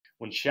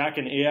When Shaq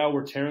and AI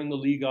were tearing the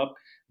league up,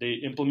 they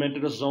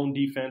implemented a zone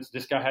defense.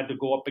 This guy had to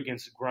go up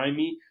against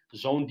grimy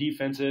zone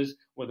defenses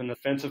with an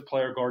offensive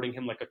player guarding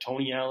him like a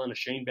Tony Allen, a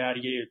Shane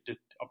Battier,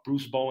 a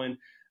Bruce Bowen.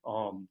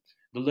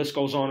 The list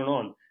goes on and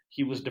on.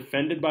 He was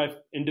defended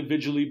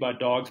individually by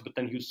dogs, but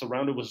then he was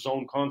surrounded with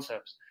zone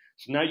concepts.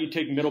 So now you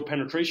take middle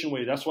penetration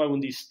away. That's why when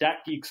these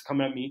stat geeks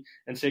come at me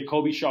and say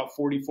Kobe shot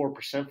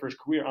 44% for his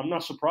career, I'm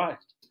not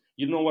surprised.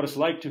 You know what it's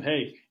like to,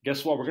 hey,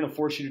 guess what? We're going to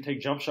force you to take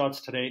jump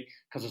shots today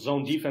because the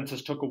zone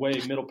defenses took away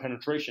middle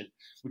penetration.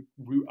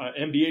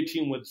 NBA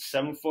team with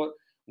 7-foot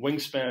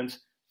wingspans,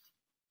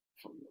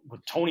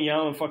 with Tony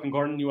Allen fucking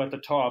guarding you at the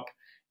top.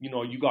 You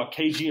know, you got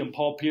KG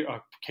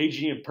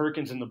and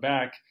Perkins in the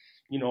back.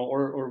 You know,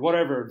 or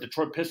whatever,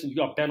 Detroit Pistons, you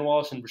got Ben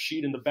Wallace and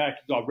Rasheed in the back.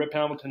 You got Rip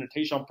Hamilton and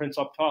Tayshaun Prince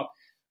up top.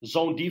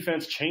 Zone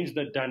defense changed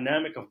the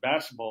dynamic of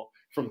basketball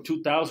from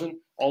 2000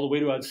 all the way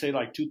to, I'd say,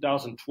 like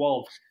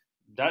 2012.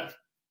 That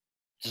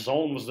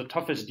zone was the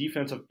toughest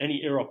defense of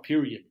any era,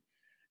 period.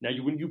 Now,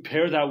 when you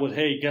pair that with,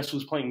 hey, guess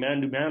who's playing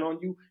man-to-man on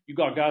you? You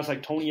got guys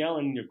like Tony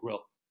Allen in your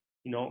grill.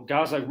 You know,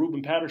 guys like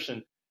Ruben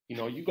Patterson. You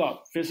know, you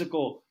got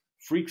physical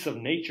freaks of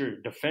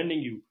nature defending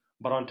you.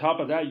 But on top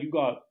of that,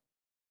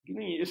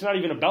 it's not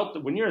even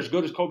about when you're as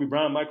good as Kobe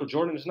Bryant, Michael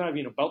Jordan, it's not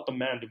even about the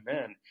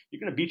man-to-man.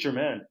 You're going to beat your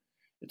man.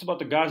 It's about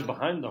the guys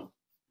behind them.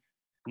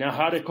 Now,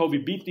 how did Kobe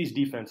beat these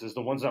defenses,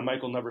 the ones that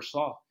Michael never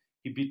saw?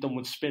 He beat them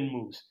with spin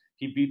moves.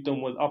 He beat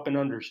them with up and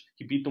unders.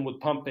 He beat them with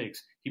pump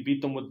fakes. He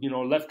beat them with,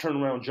 left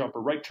turnaround jumper,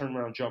 right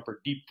turnaround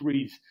jumper, deep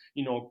threes,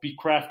 be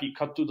crafty,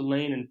 cut through the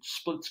lane and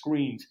split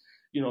screens.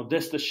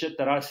 This the shit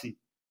that I see.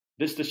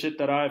 This the shit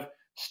that I've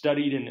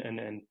studied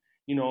and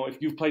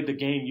if you've played the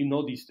game, you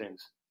know these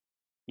things.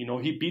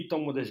 He beat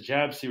them with his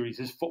jab series,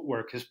 his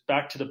footwork, his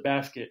back to the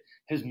basket,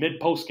 his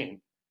mid-post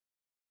game.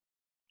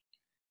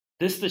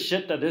 This is the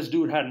shit that this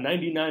dude had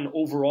 99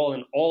 overall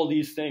in all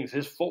these things.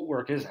 His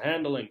footwork, his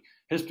handling,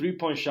 his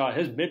three-point shot,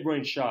 his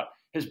mid-range shot,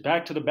 his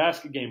back to the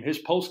basket game, his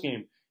post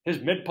game,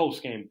 his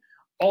mid-post game,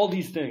 all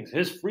these things,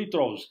 his free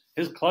throws,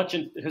 his clutch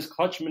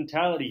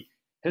mentality,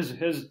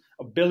 his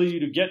ability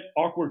to get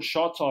awkward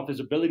shots off,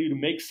 his ability to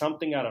make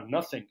something out of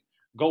nothing.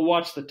 Go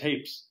watch the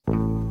tapes.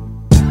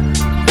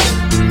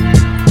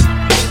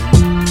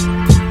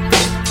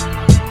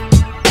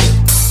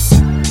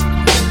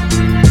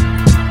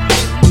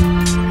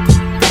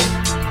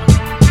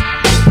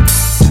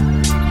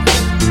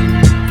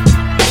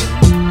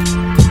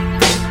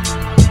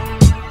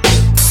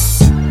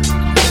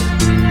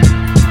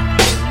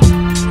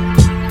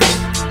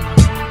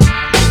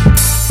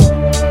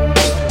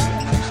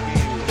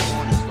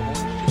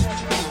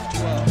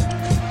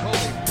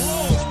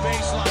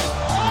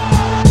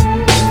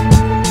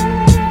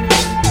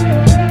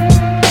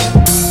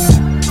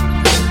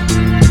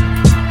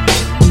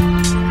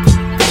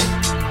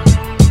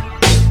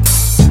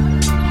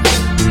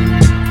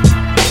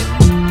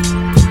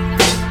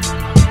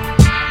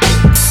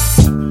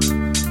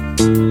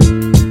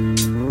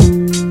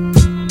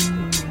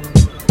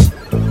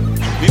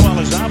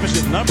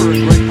 number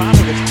is Greg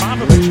Popovich.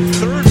 Popovich,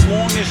 third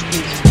longest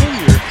in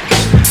tenure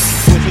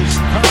with his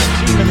current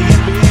team in the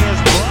NBA as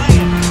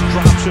Bryant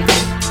drops it.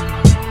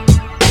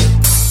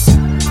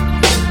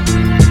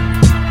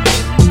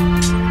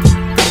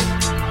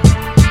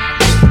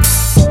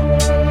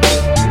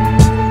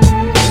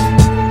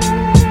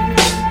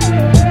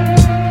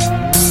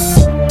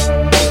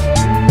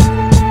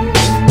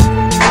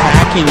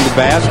 Hacking the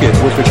basket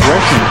with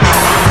aggression,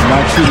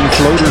 not shooting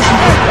floaters.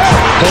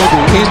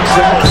 Kobe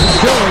inside,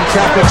 still in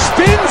traffic,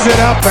 spins it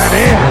up and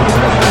in.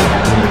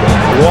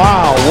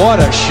 Wow, what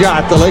a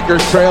shot. The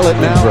Lakers trail it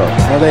now.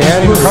 Well, they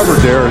had him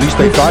covered there, or at least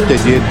they thought they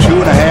did.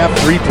 2.5,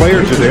 3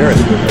 players are there. And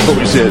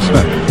Kobe says,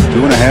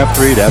 2.5,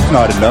 3, that's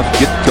not enough.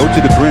 Go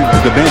to the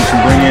bench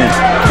and bring in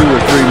 2 or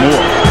 3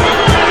 more.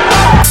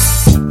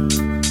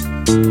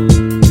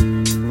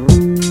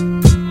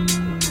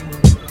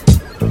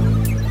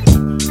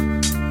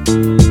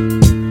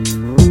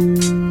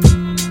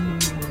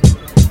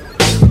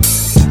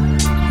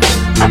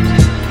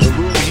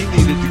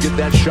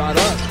 That shot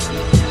up.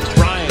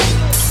 Bryant.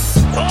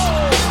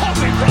 Oh,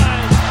 Kobe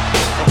Bryant.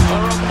 A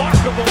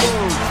remarkable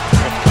move.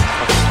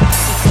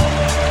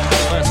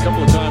 Last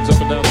couple of times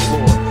up and down the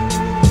floor.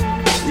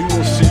 We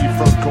will see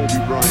from Kobe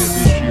Bryant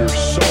this year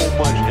so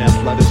much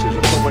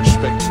athleticism, so much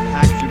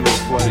spectacular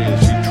play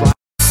as he tries.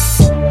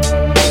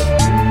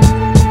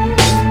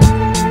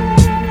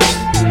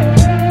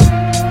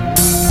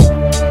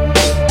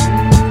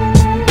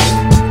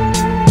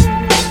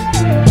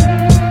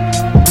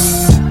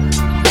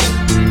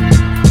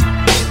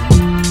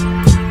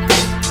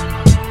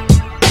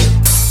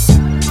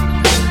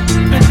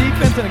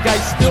 And a guy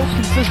still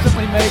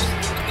consistently makes.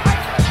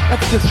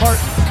 That's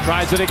disheartening.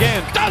 Tries it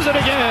again. Does it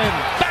again.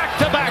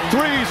 Back-to-back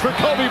threes for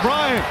Kobe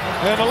Bryant.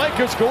 And the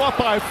Lakers go up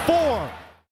by 4.